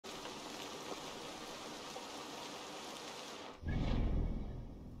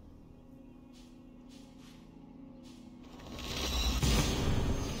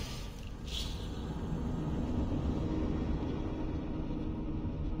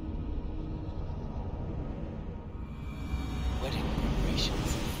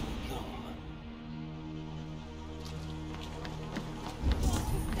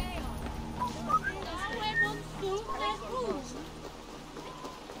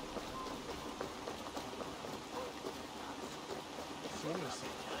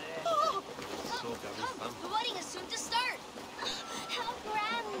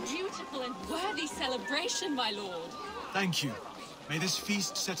worthy celebration, my lord. Thank you. May this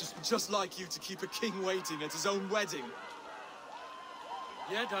feast set us just like you to keep a king waiting at his own wedding.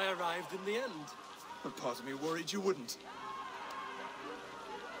 Yet I arrived in the end. But part of me worried you wouldn't.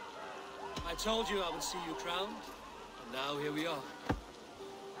 I told you I would see you crowned, and now here we are.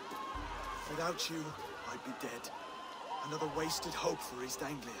 Without you, I'd be dead. Another wasted hope for East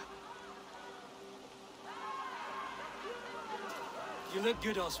Anglia. You look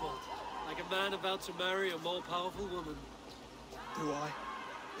good, Oswald. Like a man about to marry a more powerful woman. Do I?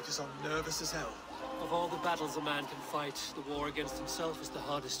 Because I'm nervous as hell. Of all the battles a man can fight, the war against himself is the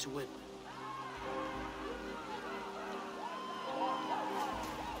hardest to win.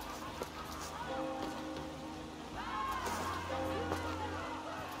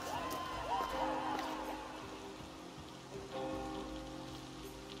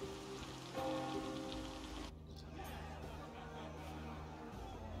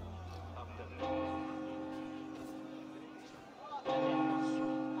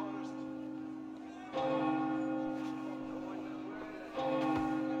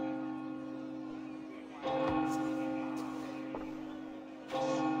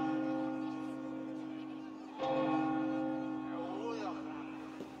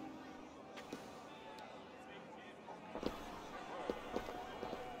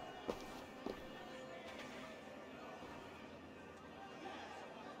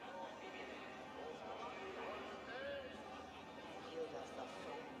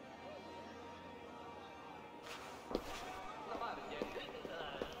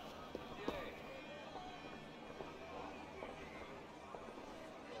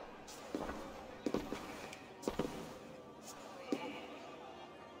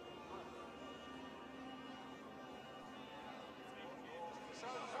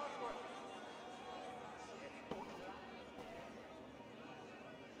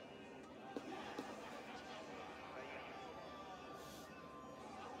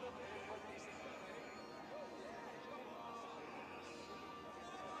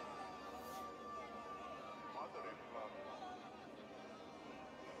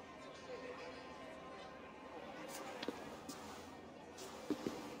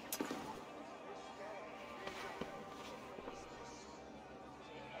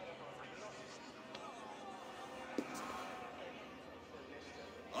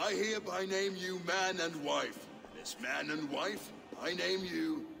 I hereby name you man and wife. This man and wife, I name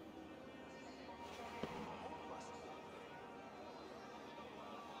you...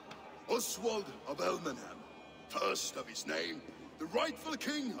 Oswald of Elmenham, first of his name, the rightful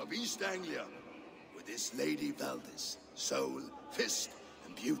king of East Anglia, with this Lady Valdis, soul, fist,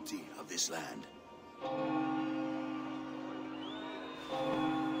 and beauty of this land.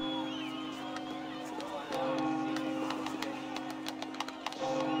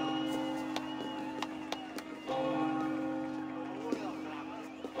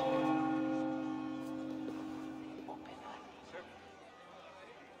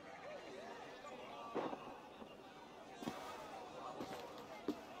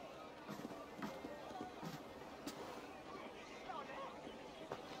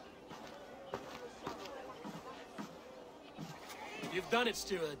 You've done it,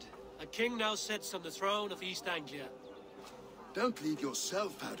 steward. A king now sits on the throne of East Anglia. Don't leave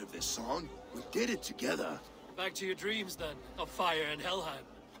yourself out of this song. We did it together. Back to your dreams, then, of fire and Helheim.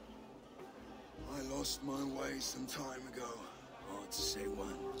 I lost my way some time ago. Hard to say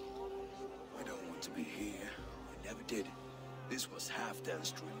when. I don't want to be here. I never did. This was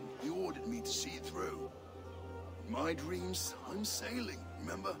Halfdan's dream. He ordered me to see it through. In my dreams, I'm sailing,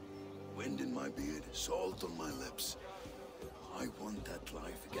 remember? Wind in my beard, salt on my lips. I want that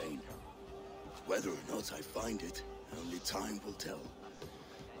life again. Whether or not I find it, only time will tell.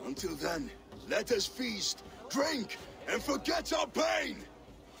 Until then, let us feast, drink, and forget our pain!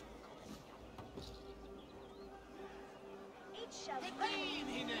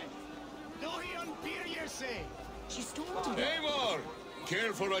 She stormed him. Eivor!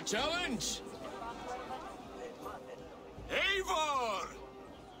 Care for a challenge? Eivor!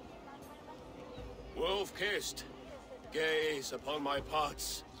 Wolf-kissed, gaze upon my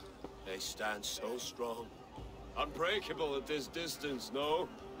pots. They stand so strong. Unbreakable at this distance, no?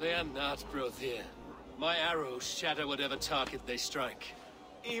 They are not, Brothier. My arrows shatter whatever target they strike.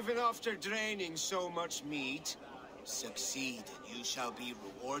 Even after draining so much meat, succeed and you shall be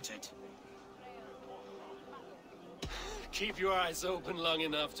rewarded. Keep your eyes open long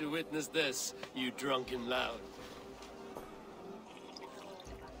enough to witness this, you drunken lout.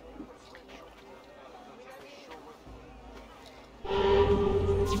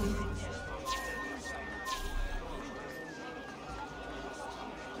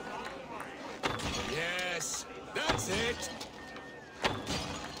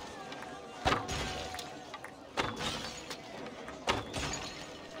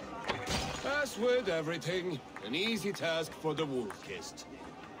 As with everything, an easy task for the wolf-kissed.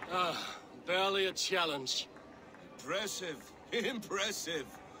 Barely a challenge. Impressive. Impressive.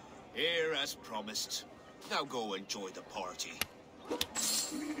 Here as promised. Now go enjoy the party.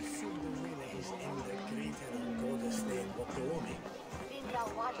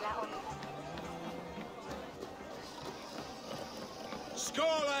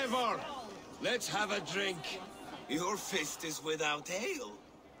 Skål, Eivor! Let's have a drink. Your fist is without ale.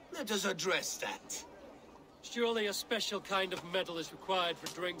 Let us address that. Surely a special kind of metal is required for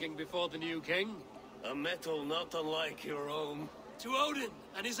drinking before the new king? A metal not unlike your own. To Odin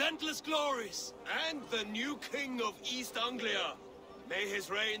and his endless glories! And the new king of East Anglia. May his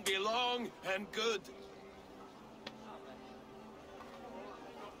reign be long and good.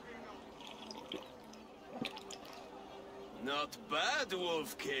 Not bad,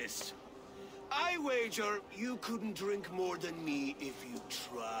 Wolf-Kissed. I wager you couldn't drink more than me if you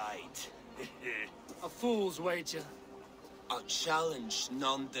tried. A fool's wager. A challenge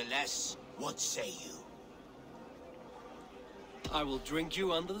nonetheless. What say you? I will drink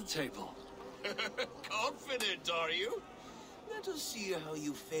you under the table. Confident, are you? Let us see how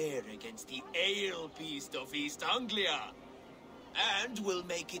you fare against the ale beast of East Anglia. And we'll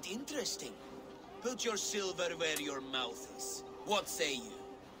make it interesting. Put your silver where your mouth is. What say you?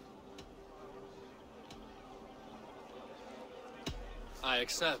 I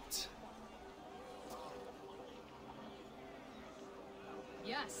accept.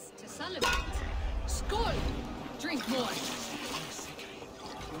 Yes, to celebrate. Skål! Drink more.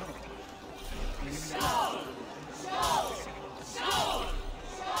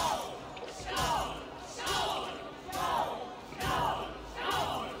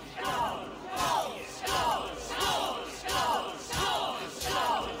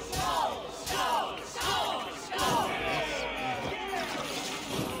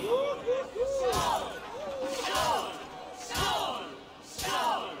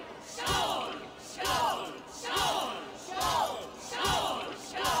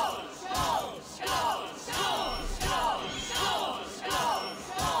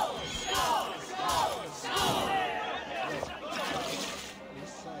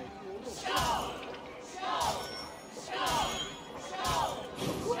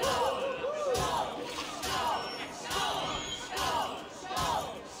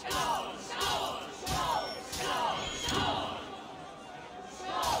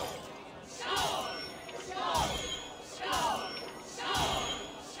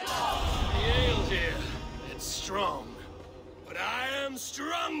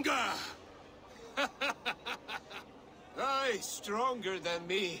 Stronger! Aye, stronger than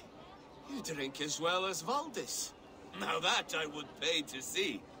me. You drink as well as Valdis. Now that I would pay to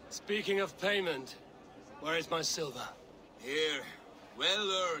see. Speaking of payment, where is my silver? Here,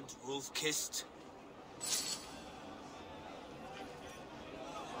 well earned, Wolf-Kissed.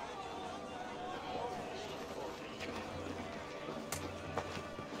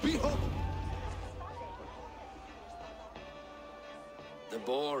 Behold! The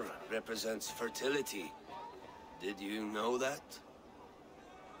boar represents fertility. Did you know that?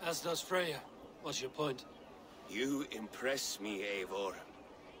 As does Freya. What's your point? You impress me, Eivor.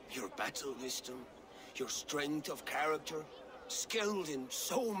 Your battle wisdom, your strength of character, skilled in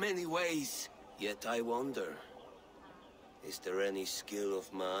so many ways. Yet I wonder, is there any skill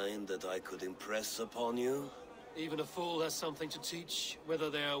of mine that I could impress upon you? Even a fool has something to teach, whether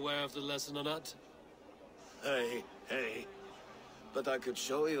they are aware of the lesson or not. Hey. But I could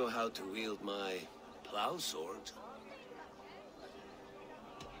show you how to wield my plow sword.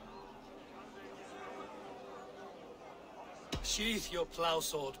 Sheath your plow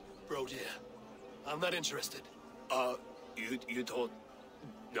sword, bro dear. I'm not interested. You thought...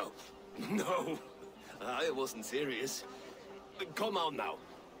 No. No. I wasn't serious. Come on now.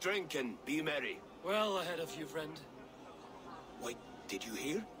 Drink and be merry. Well ahead of you, friend. Wait, did you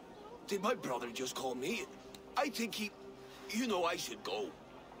hear? Did my brother just call me? I think he... You know I should go.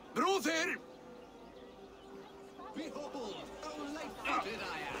 Brother! Behold! How light-footed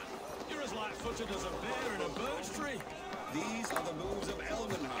I am! You're as light-footed as a bear in a birch tree. These are the moves of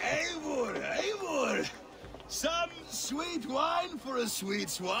Elmenhard. Eivor! Some sweet wine for a sweet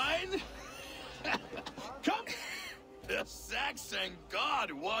swine? Come! The Saxon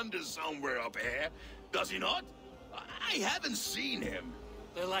god wanders somewhere up here, does he not? I haven't seen him.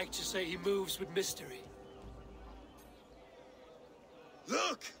 They like to say he moves with mystery.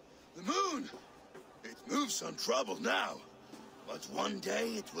 Look! The moon! It moves on trouble now. But one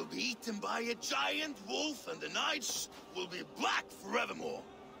day it will be eaten by a giant wolf and the nights will be black forevermore.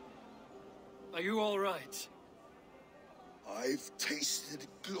 Are you all right? I've tasted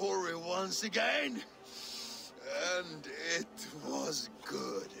glory once again, and it was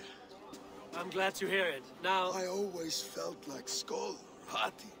good. I'm glad to hear it. Now... I always felt like Skoll,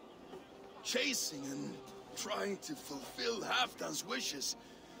 Hati, chasing and trying to fulfill Halfdan's wishes.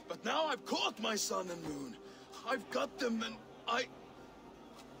 But now I've caught my sun and moon. I've got them and I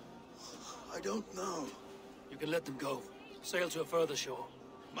don't know. You can let them go. Sail to a further shore.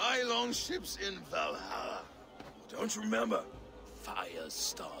 My longship's in Valhalla. Don't you remember? Fire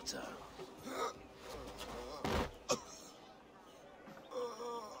starter.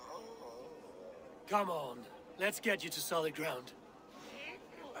 Come on. Let's get you to solid ground.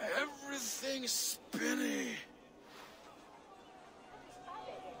 Everything's spinny.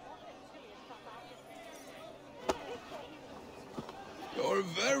 You're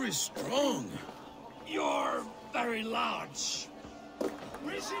very strong. You're very large.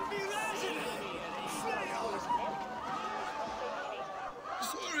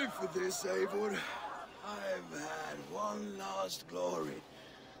 Sorry for this, Eivor. I've had one last glory.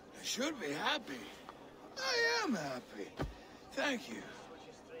 I should be happy. I am happy. Thank you.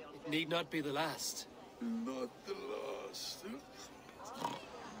 It need not be the last. Not the last.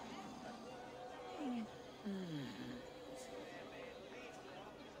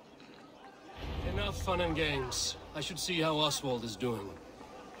 Enough fun and games. I should see how Oswald is doing.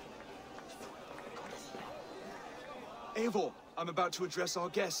 Eivor, I'm about to address our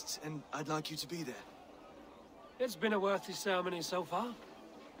guests, and I'd like you to be there. It's been a worthy ceremony so far.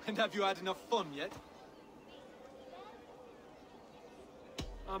 And have you had enough fun yet?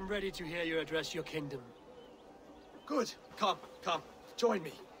 I'm ready to hear you address your kingdom. Good. Come, join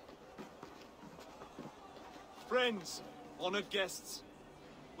me. Friends, honored guests,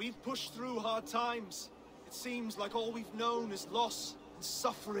 we've pushed through hard times. It seems like all we've known is loss and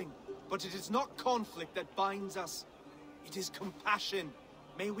suffering. But it is not conflict that binds us. It is compassion.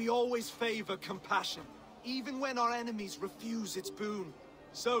 May we always favor compassion, even when our enemies refuse its boon.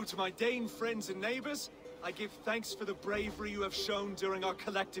 So, to my Dane friends and neighbors, I give thanks for the bravery you have shown during our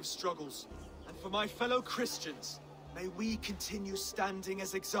collective struggles. And for my fellow Christians, may we continue standing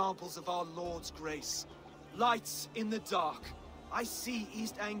as examples of our Lord's grace. Lights in the dark. I see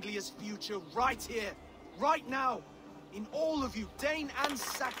East Anglia's future right here, right now, in all of you, Dane and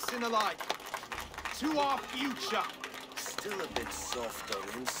Saxon alike. To our future. Still a bit soft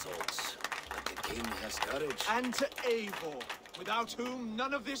on insults, but the king has courage. And to Eivor, without whom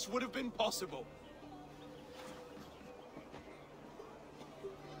none of this would have been possible.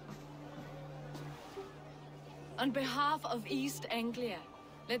 On behalf of East Anglia,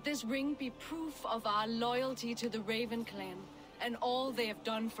 let this ring be proof of our loyalty to the Raven clan and all they have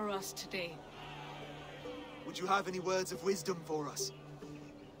done for us today. Would you have any words of wisdom for us?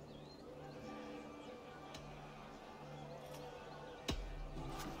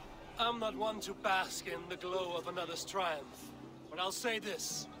 I'm not one to bask in the glow of another's triumph, but I'll say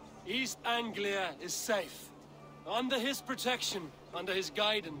this. East Anglia is safe. Under his protection, under his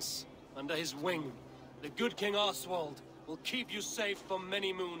guidance, under his wing, the good King Oswald will keep you safe for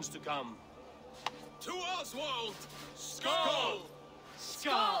many moons to come. To Oswald! Skoll!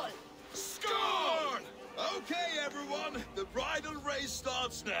 Skoll! Skoll! Okay, everyone, the bridal race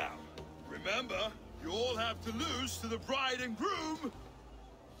starts now. Remember, you all have to lose to the bride and groom.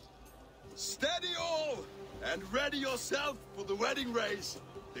 Steady all, and ready yourself for the wedding race.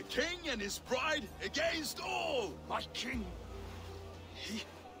 The king and his bride against all. My king.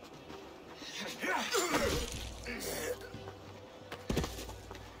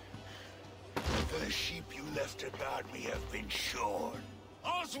 The sheep you left to guard me have been shorn.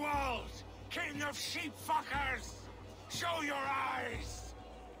 Oswald, king of sheep fuckers, show your eyes.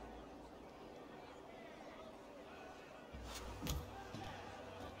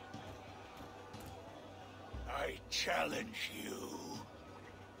 I challenge you.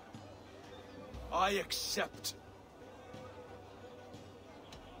 I accept.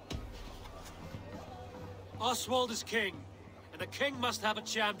 Oswald is king, and a king must have a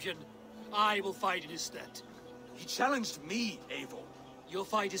champion. I will fight in his stead. He challenged me, Eivor. Your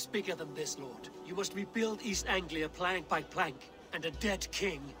fight is bigger than this, Lord. You must rebuild East Anglia plank by plank, and a dead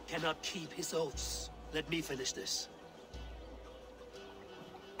king cannot keep his oaths. Let me finish this.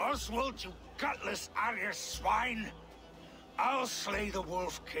 Oswald, you gutless Arya swine! I'll slay the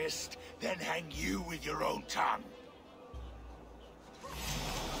wolf-kissed, then hang you with your own tongue.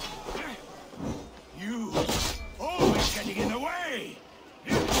 You always getting in the way!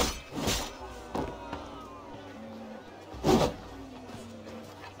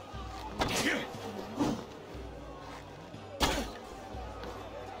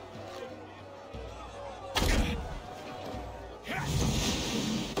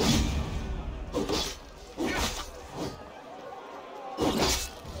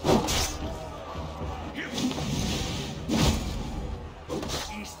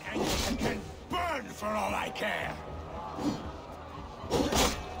 burn for all I care!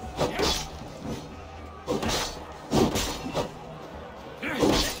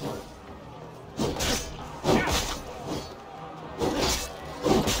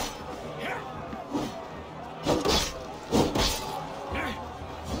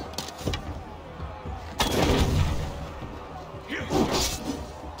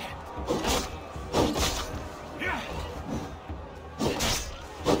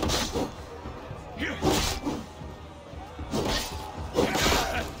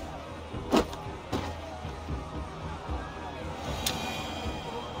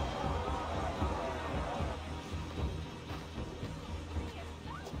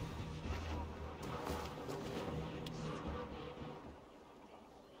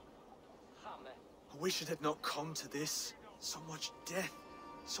 I wish it had not come to this. So much death,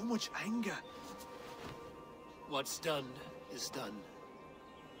 so much anger. What's done is done.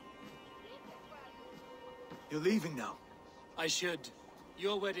 You're leaving now. I should.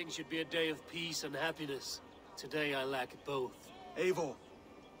 Your wedding should be a day of peace and happiness. Today I lack both. Eivor,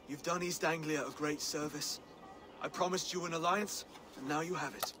 you've done East Anglia a great service. I promised you an alliance, and now you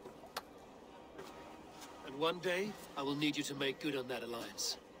have it. And one day, I will need you to make good on that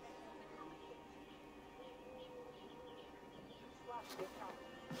alliance.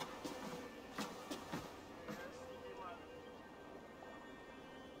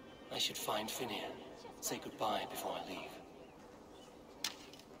 I should find Finnear. Say goodbye before I leave.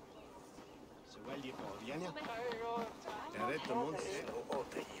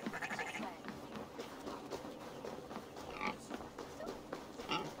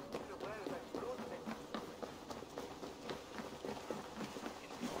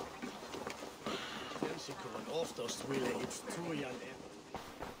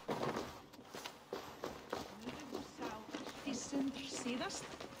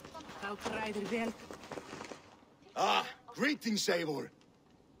 Ah, greetings, Eivor.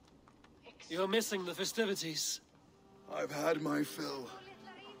 You're missing the festivities. I've had my fill.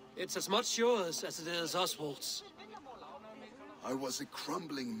 It's as much yours as it is Oswald's. I was a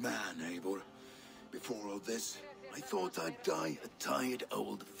crumbling man, Eivor. Before all this, I thought I'd die a tired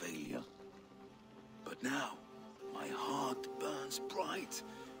old failure. But now, my heart burns bright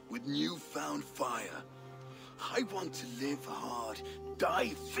with newfound fire. I want to live hard, die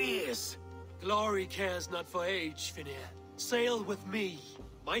fierce. Glory cares not for age, Finnear. Sail with me.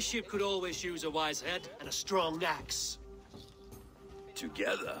 My ship could always use a wise head and a strong axe.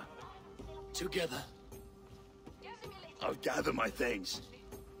 Together? Together. I'll gather my things.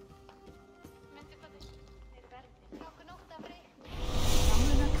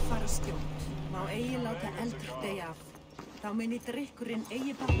 Má eigi láta eldur deyja af. Þá muni drykkurinn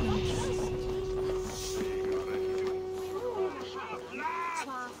eigi batna.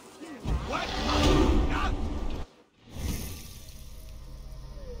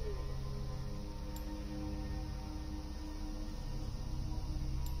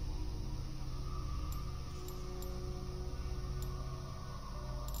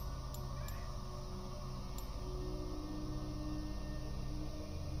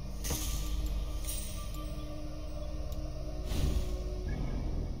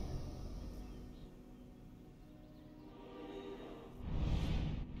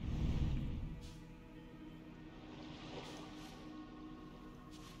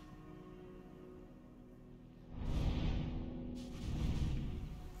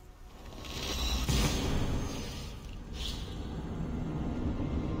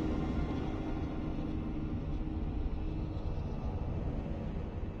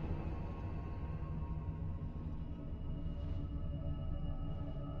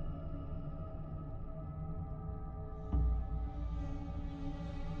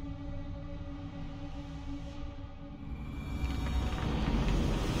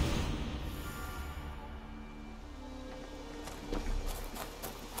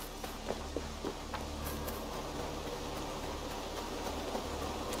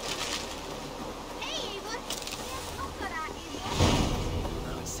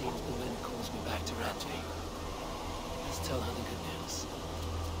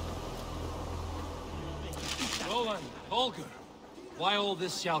 Olger, why all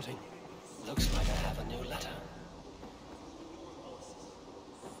this shouting? Looks like I have a new letter.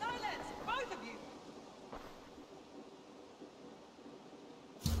 Silence, both of you!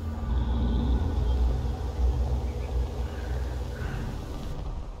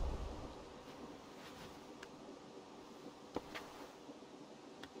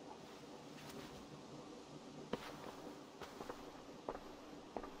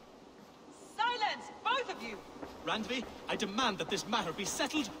 Silence, both of you! Randvi, I demand that this matter be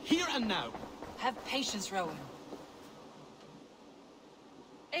settled here and now. Have patience, Rowan.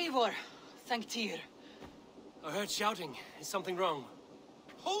 Eivor, thank Tyr. I heard shouting. Is something wrong?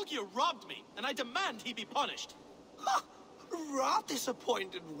 Holger robbed me, and I demand he be punished. Ha! Rot is a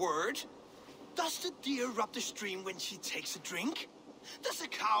pointed word. Does the deer rub the stream when she takes a drink? Does a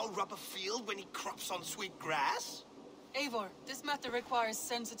cow rub a field when he crops on sweet grass? Eivor, this matter requires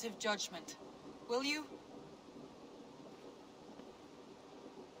sensitive judgment. Will you?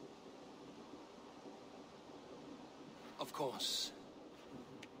 Of course.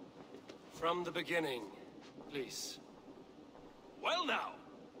 From the beginning, please. Well now,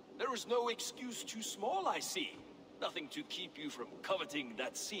 there is no excuse too small, I see. Nothing to keep you from coveting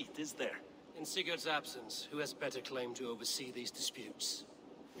that seat, is there? In Sigurd's absence, who has better claim to oversee these disputes?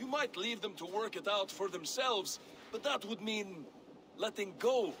 You might leave them to work it out for themselves, but that would mean letting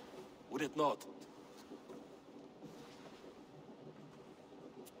go, would it not?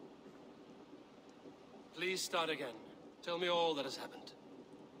 Please start again. Tell me all that has happened.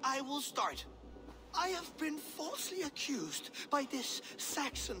 I will start. I have been falsely accused by this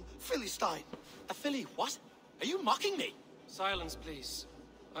Saxon Philistine. A Philly what? Are you mocking me? Silence, please.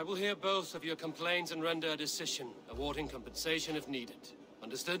 I will hear both of your complaints and render a decision, awarding compensation if needed.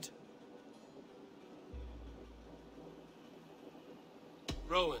 Understood?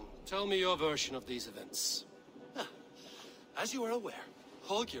 Rowan, tell me your version of these events. As you are aware,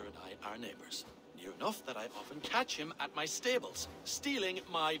 Holger and I are neighbors. Near enough that I often catch him at my stables, stealing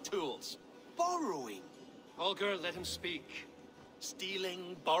my tools. Borrowing. Holger, let him speak.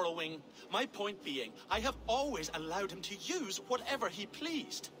 Stealing, borrowing. My point being, I have always allowed him to use whatever he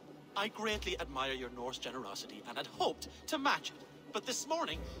pleased. I greatly admire your Norse generosity and had hoped to match it. But this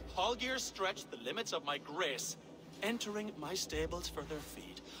morning, Holger stretched the limits of my grace. Entering my stables for their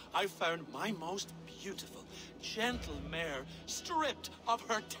feed, I found my most beautiful, gentle mare stripped of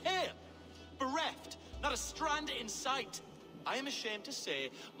her tail. Bereft, not a strand in sight. I am ashamed to say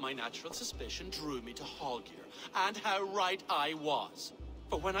my natural suspicion drew me to Holger, and how right I was.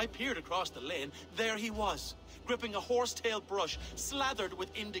 For when I peered across the lane, there he was, gripping a horsetail brush slathered with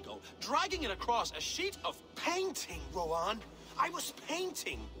indigo, dragging it across a sheet of painting, Rowan. I was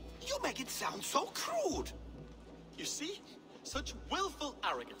painting. You make it sound so crude. You see? Such willful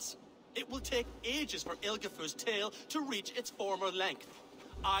arrogance. It will take ages for Ilgafur's tail to reach its former length.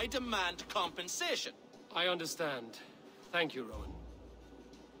 I demand compensation. I understand. Thank you, Rowan.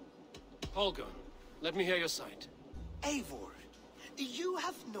 Holger, let me hear your side. Eivor, you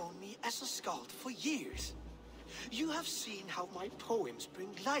have known me as a skald for years. You have seen how my poems bring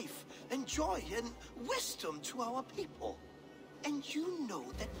life and joy and wisdom to our people. And you know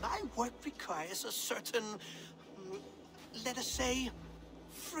that my work requires a certain, let us say,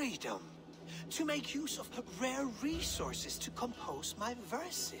 freedom. To make use of rare resources to compose my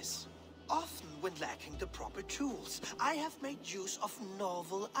verses. Often when lacking the proper tools, I have made use of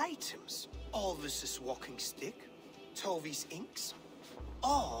novel items. Alvis's walking stick, Tovi's inks,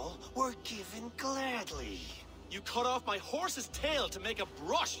 all were given gladly. You cut off my horse's tail to make a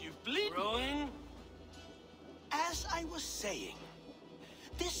brush, you bleed. Rowan? As I was saying,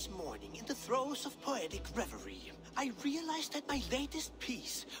 this morning in the throes of poetic reverie, I realized that my latest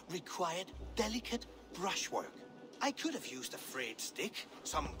piece required delicate brushwork. I could have used a frayed stick,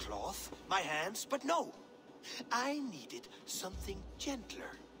 some cloth, my hands, but no. I needed something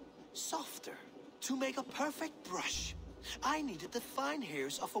gentler, softer. To make a perfect brush, I needed the fine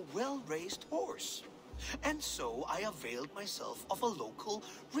hairs of a well-raised horse. And so I availed myself of a local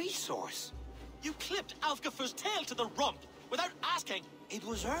resource. You clipped Alfgafur's tail to the rump without asking. It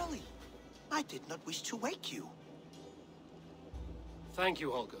was early. I did not wish to wake you. Thank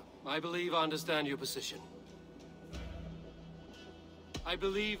you, Holger. I believe I understand your position. I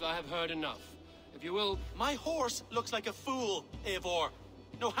believe I have heard enough. If you will... My horse looks like a fool, Eivor.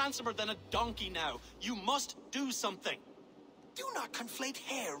 No handsomer than a donkey now. You must do something. Do not conflate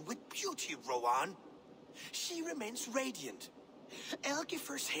hair with beauty, Rowan. She remains radiant.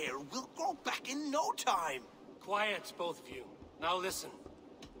 Elgifur's hair will grow back in no time. Quiet, both of you. Now listen.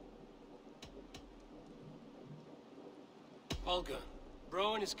 Holger,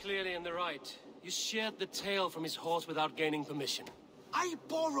 Rowan is clearly in the right. You sheared the tail from his horse without gaining permission. I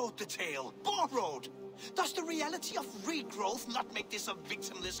borrowed the tail. Borrowed! Does the reality of regrowth not make this a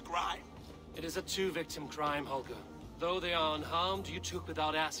victimless crime? It is a two-victim crime, Holger. Though they are unharmed, you took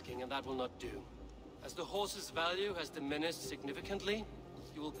without asking, and that will not do. As the horse's value has diminished significantly,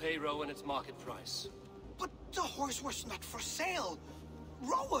 you will pay Rowan its market price. But the horse was not for sale.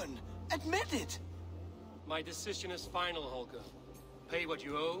 Rowan, admit it. My decision is final, Holger. Pay what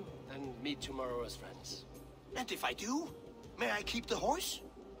you owe, and meet tomorrow as friends. And if I do, may I keep the horse?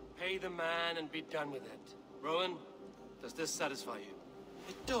 Pay the man and be done with it. Rowan, does this satisfy you?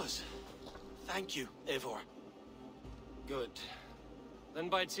 It does. Thank you, Eivor. Good. Then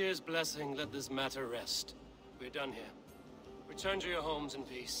by Tyr's blessing, let this matter rest. We're done here. Return to your homes in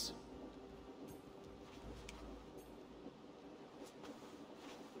peace.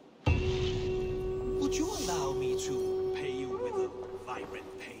 Would you allow me to pay you with a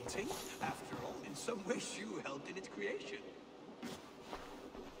vibrant painting? After all, in some ways you helped in its creation.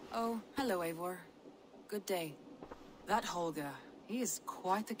 Oh, hello, Eivor. Good day. That Holger, he is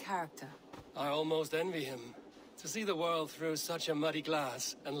quite the character. I almost envy him. To see the world through such a muddy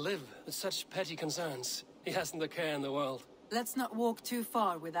glass and live with such petty concerns. He hasn't a care in the world. Let's not walk too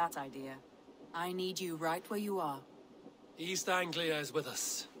far with that idea. I need you right where you are. East Anglia is with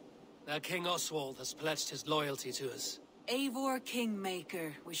us. Their King Oswald has pledged his loyalty to us. Eivor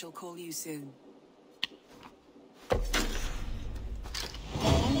Kingmaker, we shall call you soon.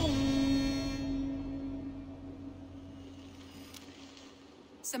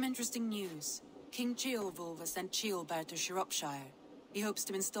 Some interesting news. King Ceolwulf has sent Ceolbert to Shropshire. He hopes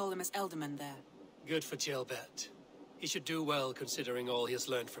to install him as Ealdorman there. Good for Ceolbert. He should do well considering all he has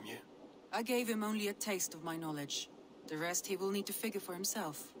learned from you. I gave him only a taste of my knowledge. The rest he will need to figure for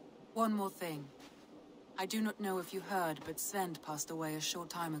himself. One more thing. I do not know if you heard, but Svend passed away a short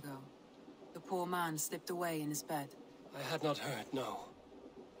time ago. The poor man slipped away in his bed. I had not heard, no.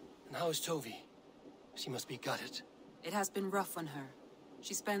 And how is Tovi? She must be gutted. It has been rough on her.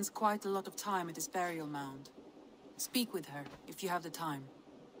 She spends quite a lot of time at his burial mound. Speak with her, if you have the time.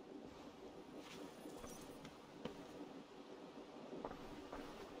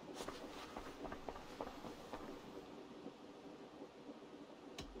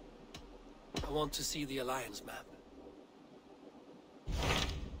 I want to see the Alliance map.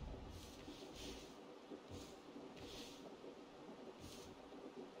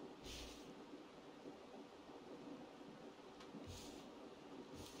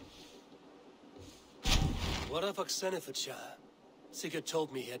 What of Oxenfordshire? Sigurd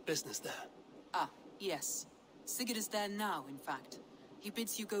told me he had business there. Ah, yes. Sigurd is there now, in fact. He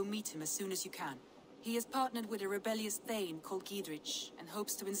bids you go meet him as soon as you can. He has partnered with a rebellious Thane called Giedrich, and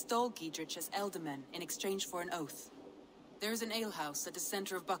hopes to install Giedrich as Ealdorman in exchange for an oath. There is an alehouse at the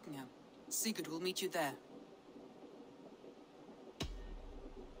center of Buckingham. Sigurd will meet you there.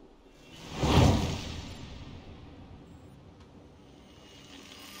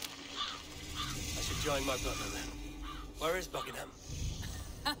 I should join my brother then. Where is Buckingham?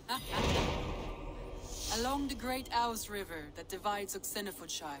 Along the Great Ouse River that divides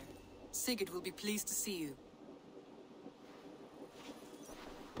Oxenfordshire. Sigurd will be pleased to see you.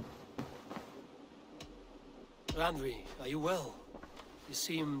 Randvi, are you well? You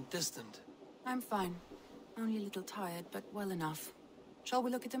seem distant. I'm fine. Only a little tired, but well enough. Shall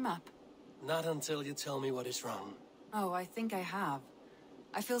we look at the map? Not until you tell me what is wrong. Oh, I think I have.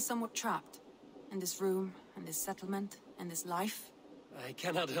 I feel somewhat trapped. In this room, and this settlement, and this life. I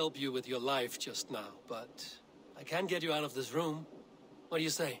cannot help you with your life just now, but I can get you out of this room. What do you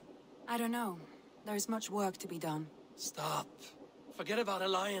say? I don't know. There is much work to be done. Stop. Forget about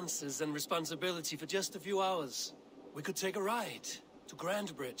alliances and responsibility for just a few hours. We could take a ride to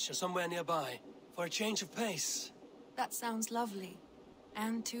Grandbridge or somewhere nearby for a change of pace. That sounds lovely.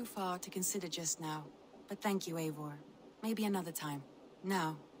 And too far to consider just now. But thank you, Eivor. Maybe another time.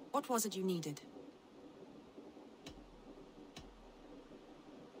 Now, what was it you needed?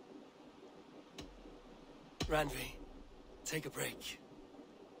 Randvi, take a break.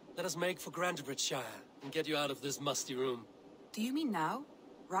 Let us make for Grandbridgeshire and get you out of this musty room. Do you mean now?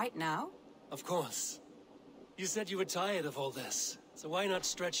 Right now? Of course. You said you were tired of all this, so why not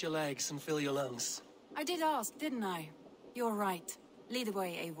stretch your legs and fill your lungs? I did ask, didn't I? You're right. Lead the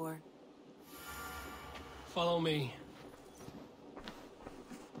way, Eivor. Follow me.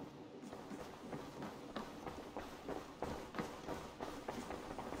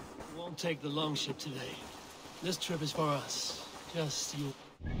 We won't take the longship today. This trip is for us. Just you.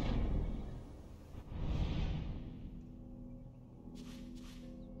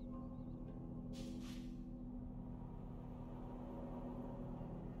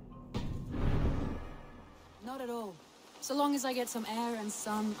 Not at all. So long as I get some air and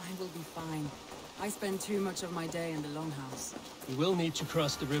sun, I will be fine. I spend too much of my day in the Longhouse. We will need to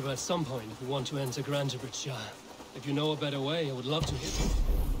cross the river at some point if we want to enter Grandbridgeshire. If you know a better way, I would love to hear.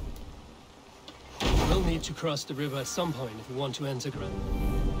 We will need to cross the river at some point if we want to enter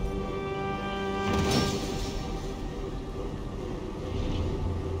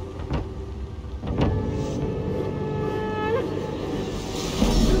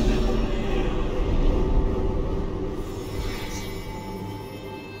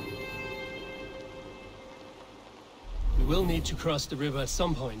will need to cross the river at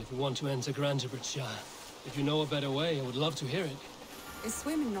some point if we want to enter Grantebridge. If you know a better way, I would love to hear it. Is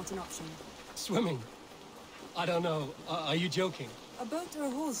swimming not an option? Swimming? I don't know. Are you joking? A boat or a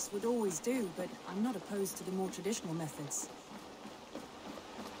horse would always do, but I'm not opposed to the more traditional methods.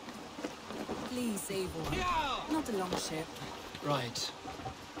 Please, Eivor. Yeah! Not a long ship. Right.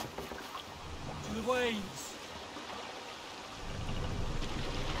 To the waves!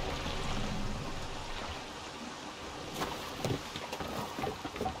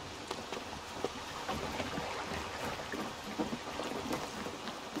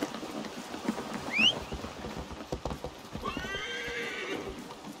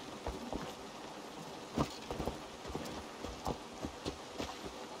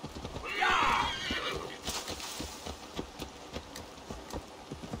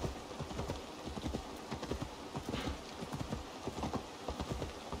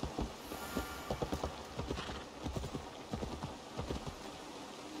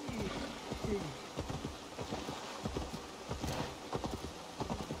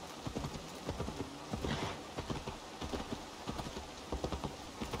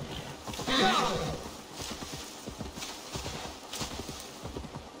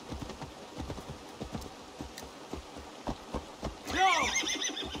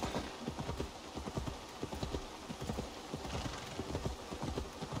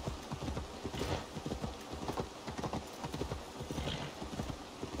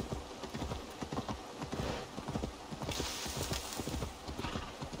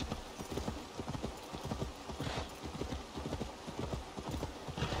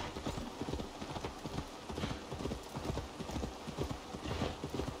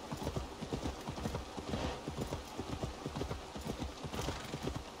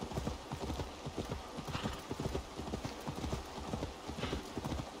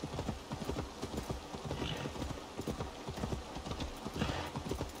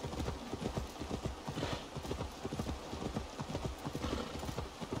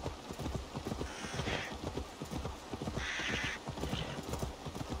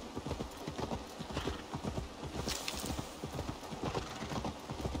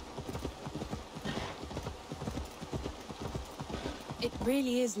 It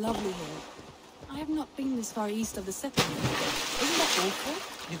really is lovely here. I have not been this far east of the settlement. Isn't that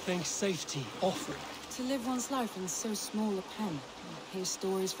awful? You think safety awful? To live one's life in so small a pen. And hear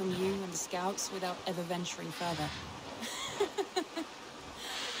stories from you and the scouts without ever venturing further.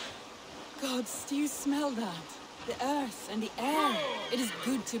 Gods, do you smell that? The earth and the air. It is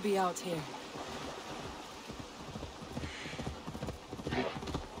good to be out here.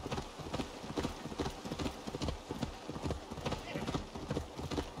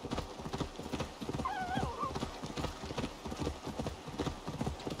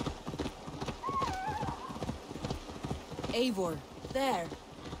 Eivor, there.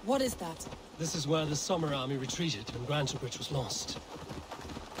 What is that? This is where the Summer Army retreated when Grantebridge was lost.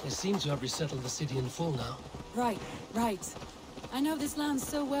 They seem to have resettled the city in full now. Right, right. I know this land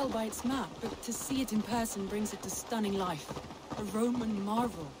so well by its map, but to see it in person brings it to stunning life. A Roman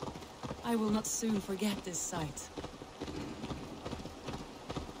marvel. I will not soon forget this sight.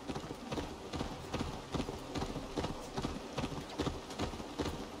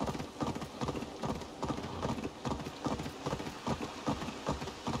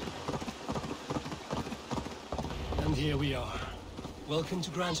 And here we are. Welcome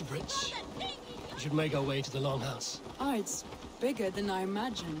to Grantebridge. We should make our way to the Longhouse. Oh, it's bigger than I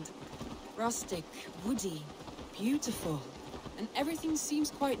imagined. Rustic, woody, beautiful. And everything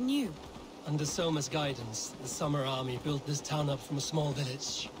seems quite new. Under Soma's guidance, the Summer Army built this town up from a small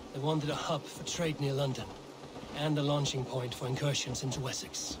village. They wanted a hub for trade near London, and a launching point for incursions into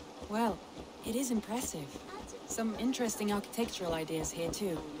Wessex. Well, it is impressive. Some interesting architectural ideas here,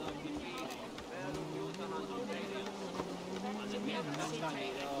 too.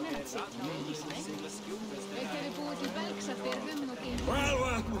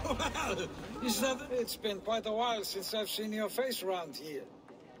 Well, it's been quite a while since I've seen your face around here.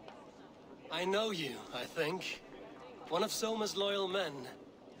 I know you, I think. One of Soma's loyal men.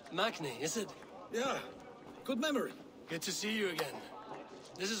 Magni, is it? Yeah, good memory. Good to see you again.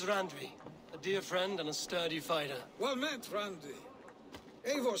 This is Randvi, a dear friend and a sturdy fighter. Well met, Randy.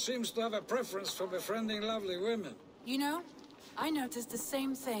 Eivor seems to have a preference for befriending lovely women. You know, I noticed the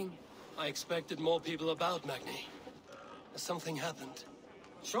same thing. I expected more people about Magni. Something happened.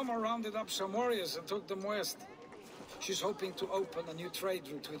 Soma rounded up some warriors and took them west. She's hoping to open a new trade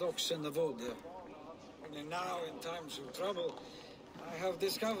route with oxen of wood there. Only now, in times of trouble, I have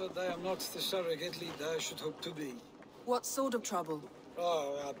discovered I am not the surrogate leader I should hope to be. What sort of trouble?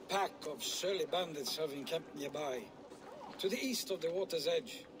 Oh, a pack of surly bandits having kept nearby. to the east of the water's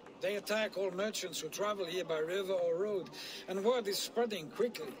edge. They attack all merchants who travel here by river or road, and word is spreading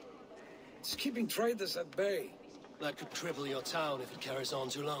quickly. It's keeping traders at bay. That could cripple your town if it carries on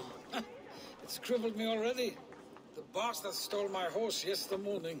too long. It's crippled me already. The bastard stole my horse yesterday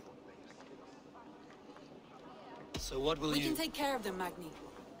morning. So what will We you... can take care of them, Magni.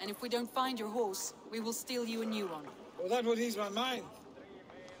 And if we don't find your horse, we will steal you a new one. Well, that would ease my mind.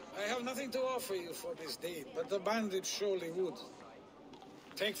 I have nothing to offer you for this deed, but the bandits surely would.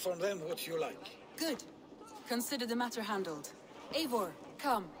 Take from them what you like. Good. Consider the matter handled. Eivor,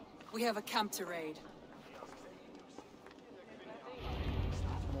 come. We have a camp to raid.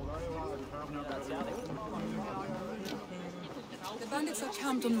 The bandits are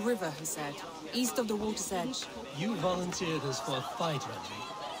camped on the river, he said. East of the water's edge. You volunteered us for a fight,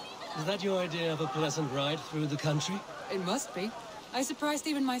 Reggie. Is that your idea of a pleasant ride through the country? It must be. I surprised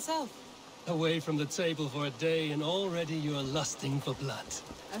even myself. Away from the table for a day and already you're lusting for blood.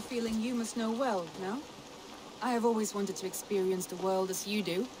 A feeling you must know well, no? I have always wanted to experience the world as you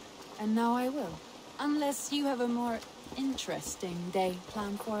do, and now I will. Unless you have a more interesting day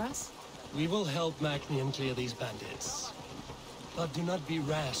planned for us. We will help Magnian clear these bandits. But do not be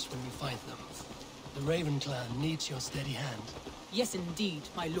rash when you fight them. The Raven clan needs your steady hand. Yes, indeed,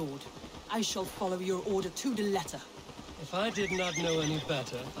 my lord. I shall follow your order to the letter. If I did not know any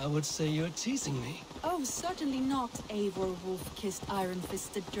better, I would say you're teasing me. Oh, certainly not, Eivor wolf-kissed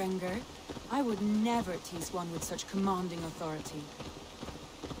iron-fisted Drenger. I would never tease one with such commanding authority.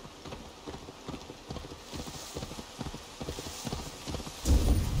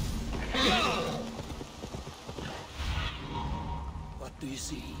 What do you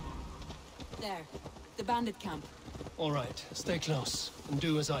see? There, the bandit camp. All right, stay close and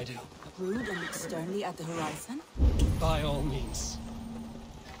do as I do. Brood and look sternly at the horizon. By all means.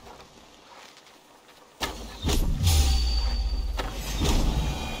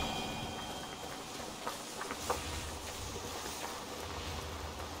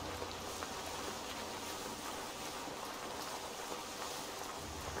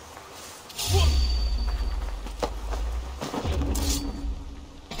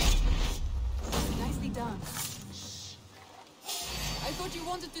 Nicely done. I thought you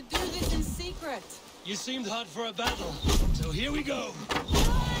wanted to do this in secret. You seemed hot for a battle, so here we go.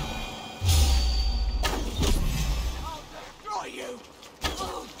 I'll destroy you!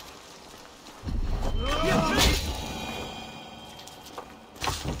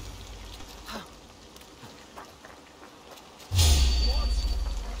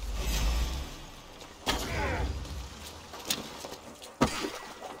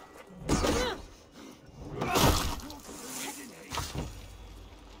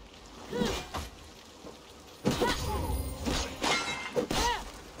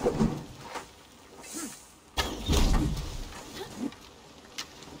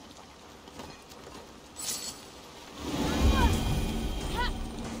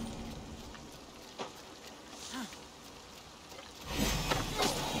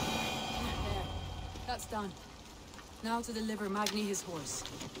 That's done. Now to deliver Magni his horse.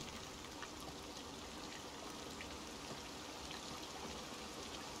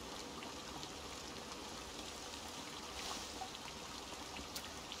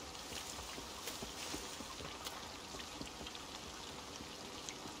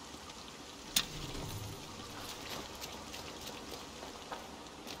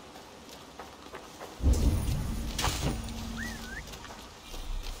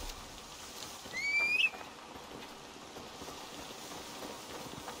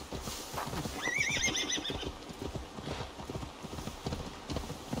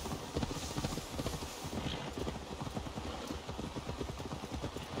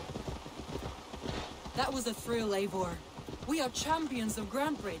 That was a thrill, Eivor. We are champions of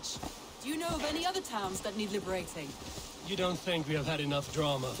Grantbridge. Do you know of any other towns that need liberating? You don't think we have had enough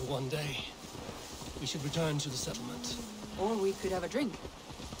drama for one day? We should return to the settlement. Or we could have a drink,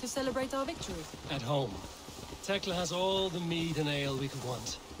 to celebrate our victory. At home. Tekla has all the mead and ale we could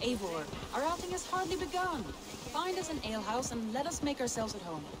want. Eivor, our outing has hardly begun. Find us an alehouse and let us make ourselves at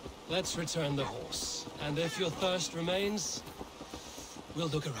home. Let's return the horse. And if your thirst remains, we'll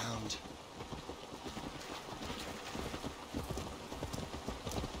look around.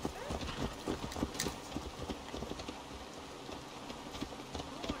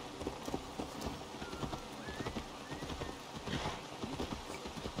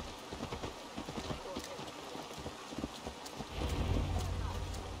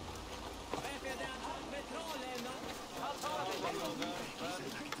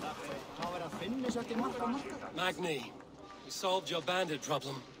 Magni, we solved your bandit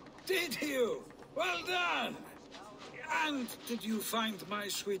problem. Did you? Well done! And did you find my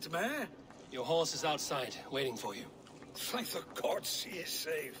sweet mare? Your horse is outside, waiting for you. Thank the gods he is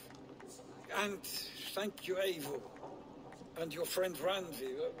safe. And thank you, Eivor. And your friend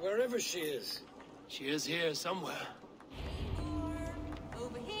Randvi, wherever she is. She is here somewhere.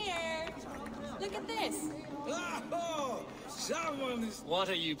 Over here! Look at this! Oh, someone is... What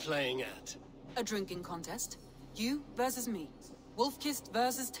are you playing at? A drinking contest. You versus me. Wolf-kissed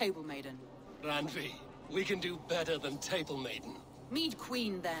versus Table Maiden. Randvi, we can do better than Table Maiden. Mead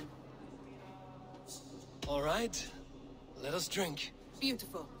Queen, then. All right. Let us drink.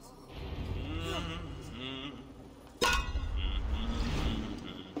 Beautiful.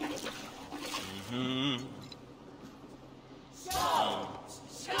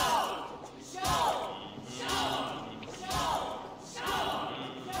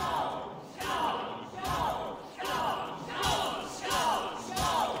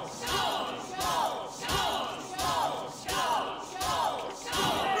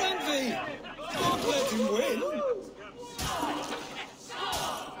 Don't let him win!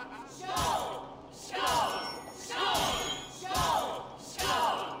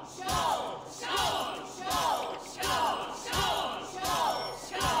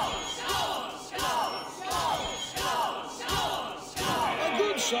 A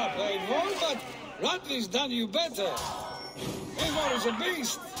good shot, Eivor, but Radley's done you better. Eivor is a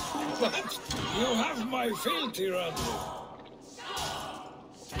beast, but you have my fealty, Radley.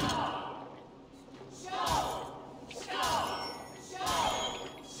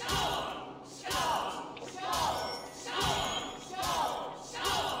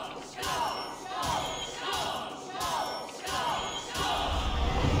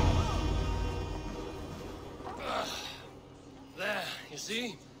 There, you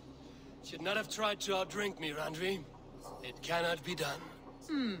see? Should not have tried to outdrink me, Randvi. It cannot be done.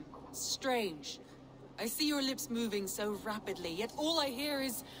 Strange. I see your lips moving so rapidly, yet all I hear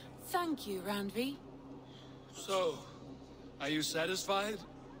is, "Thank you, Randvi." So, are you satisfied?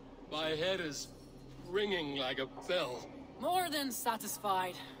 My head is ringing like a bell. More than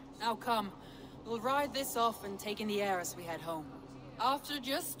satisfied. Now come, we'll ride this off and take in the air as we head home. After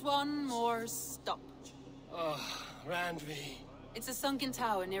just one more stop. Oh, Randvi. It's a sunken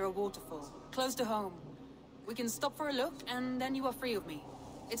tower near a waterfall, close to home. We can stop for a look, and then you are free of me.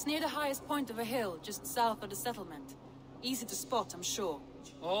 It's near the highest point of a hill, just south of the settlement. Easy to spot, I'm sure.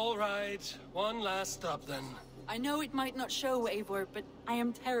 All right, one last stop then. I know it might not show, Eivor, but I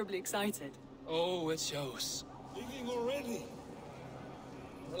am terribly excited. Oh, it shows. Leaving already?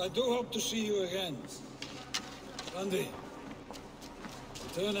 Well, I do hope to see you again. Randy,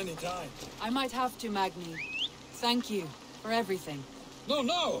 return any time. I might have to, Magni. Thank you for everything.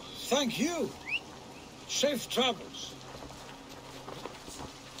 No, thank you. Safe travels.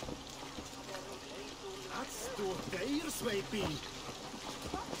 That's the Dayers may be.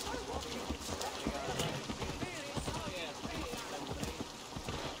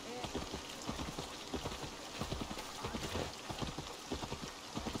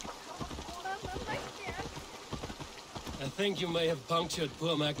 I think you may have punctured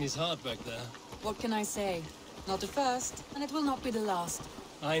poor Magni's heart back there. What can I say? Not the first, and it will not be the last.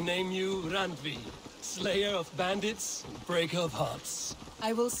 I name you Randvi, slayer of bandits, breaker of hearts.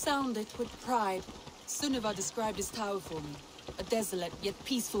 I will sound it with pride. Sunniva described this tower for me. A desolate yet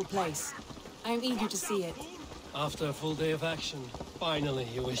peaceful place. I am eager to see it. After a full day of action, finally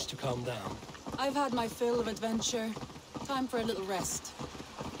you wish to calm down. I've had my fill of adventure. Time for a little rest.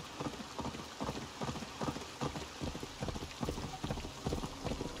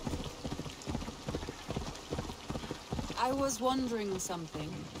 I was wondering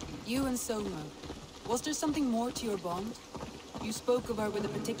something. You and Soma. Was there something more to your bond? You spoke of her with a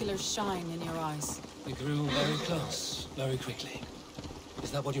particular shine in your eyes. We grew very close, very quickly.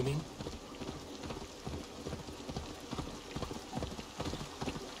 Is that what you mean?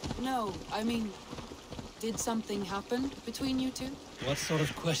 No, I mean, did something happen between you two? What sort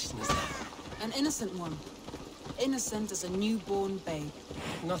of question is that? An innocent one. Innocent as a newborn babe.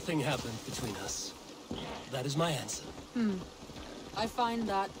 Nothing happened between us. That is my answer. I find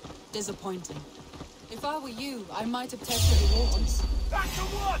that disappointing. If I were you, I might have tested the waters. Back to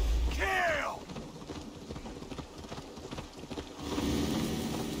one! Kill!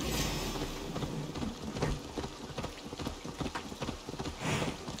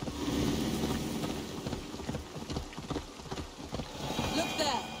 Look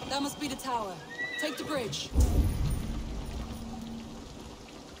there! That must be the tower. Take the bridge.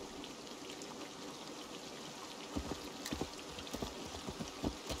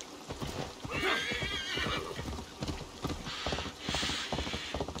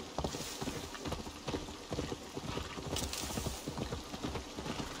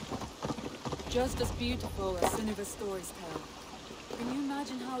 Just as beautiful as Sunniva's stories tell. Can you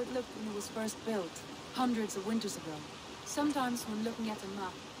imagine how it looked when it was first built, hundreds of winters ago? Sometimes when looking at a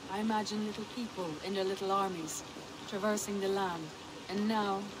map, I imagine little people in their little armies, traversing the land. And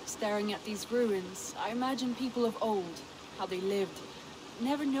now, staring at these ruins, I imagine people of old, how they lived,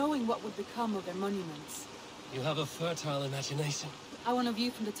 never knowing what would become of their monuments. You have a fertile imagination. I want a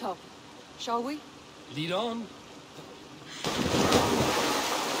view from the top. Shall we? Lead on.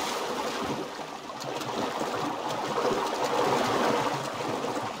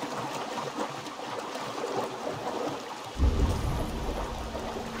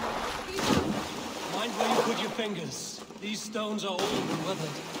 Mind where you put your fingers. These stones are old and weathered.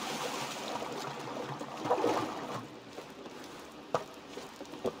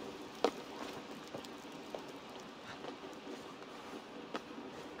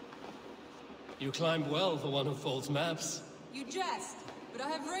 You climbed well for one who folds maps. You jest, but I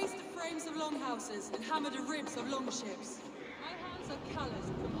have raised the frames of longhouses and hammered the ribs of longships. My hands are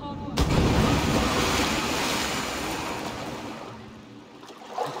calloused from hard work.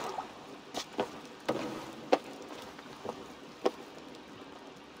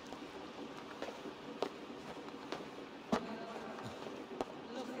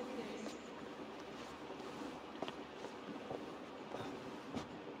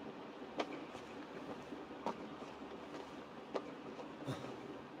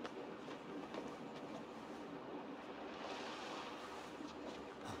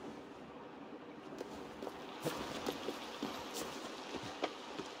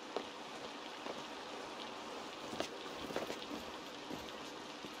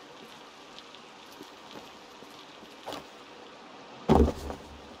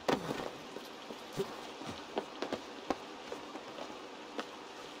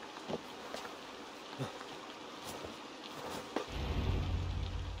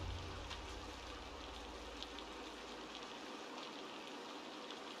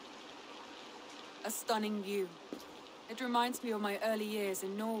 A stunning view. It reminds me of my early years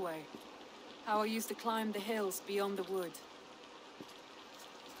in Norway. How I used to climb the hills beyond the wood.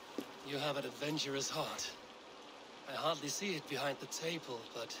 You have an adventurous heart. I hardly see it behind the table,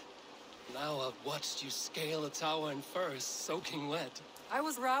 but now I've watched you scale a tower in furs, soaking wet. I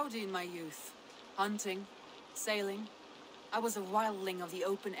was rowdy in my youth. Hunting, sailing. I was a wildling of the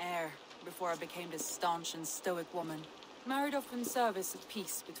open air before I became this staunch and stoic woman. Married off in service of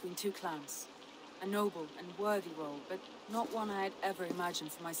peace between two clans. A noble and worthy role, but not one I had ever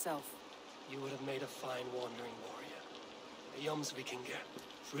imagined for myself. You would have made a fine wandering warrior. A Jomsvikinger,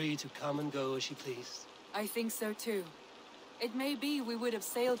 free to come and go as she pleased. I think so too. It may be we would have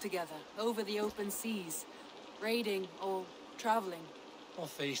sailed together, over the open seas, raiding or traveling. Or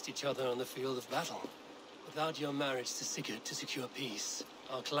faced each other on the field of battle. Without your marriage to Sigurd to secure peace,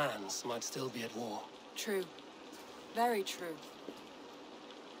 our clans might still be at war. True. Very true.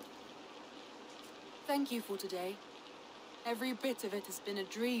 Thank you for today. Every bit of it has been a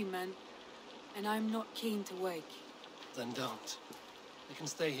dream, and I'm not keen to wake. Then don't. You can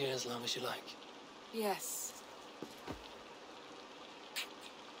stay here as long as you like. Yes.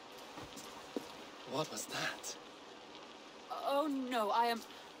 What was that? Oh no,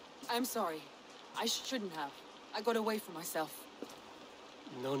 I'm sorry. I shouldn't have. I got away from myself.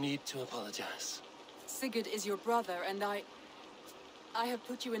 No need to apologize. Sigurd is your brother, and I have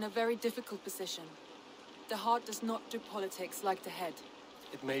put you in a very difficult position. The heart does not do politics like the head.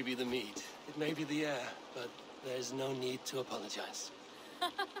 It may be the meat, it may be the air, but there's no need to apologize.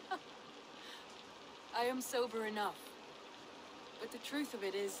 I am sober enough. But the truth of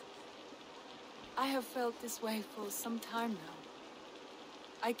it is, I have felt this way for some time now.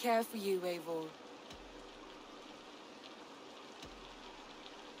 I care for you, Eivor.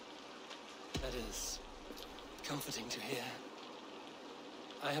 That is comforting to hear.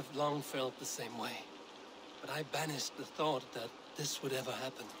 I have long felt the same way. But I banished the thought that this would ever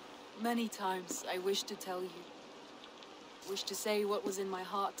happen. Many times I wished to tell you. Wished to say what was in my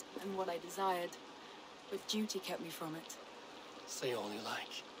heart and what I desired. But duty kept me from it. Say all you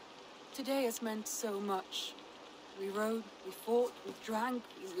like. Today has meant so much. We rode, we fought, we drank,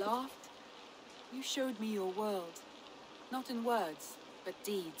 we laughed. You showed me your world. Not in words, but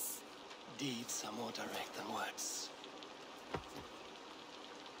deeds. Deeds are more direct than words.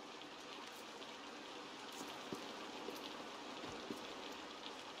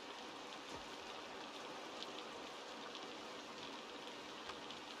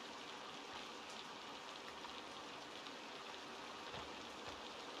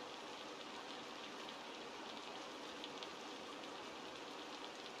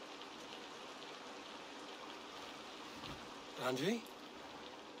 Andri?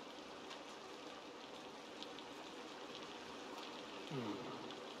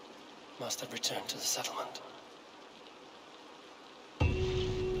 must have returned to the settlement.